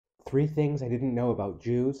Three things I didn't know about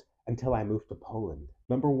Jews until I moved to Poland.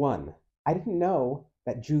 Number one, I didn't know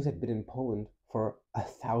that Jews had been in Poland for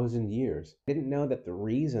 1,000 years. I didn't know that the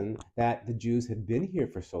reason that the Jews had been here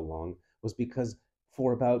for so long was because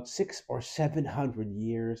for about 600 or 700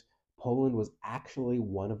 years, Poland was actually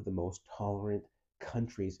one of the most tolerant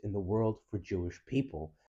countries in the world for Jewish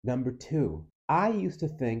people. Number two, I used to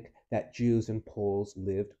think that Jews and Poles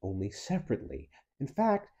lived only separately. In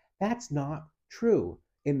fact, that's not true.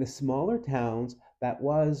 In the smaller towns, that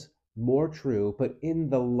was more true, but in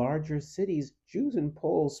the larger cities, Jews and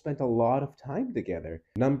Poles spent a lot of time together.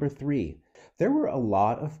 Number three, there were a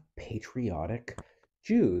lot of patriotic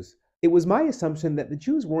Jews. It was my assumption that the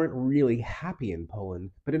Jews weren't really happy in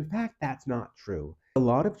Poland, but in fact, that's not true. A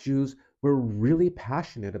lot of Jews were really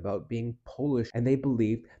passionate about being Polish, and they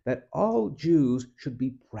believed that all Jews should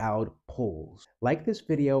be proud Poles. Like this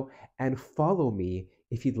video and follow me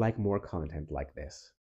if you'd like more content like this.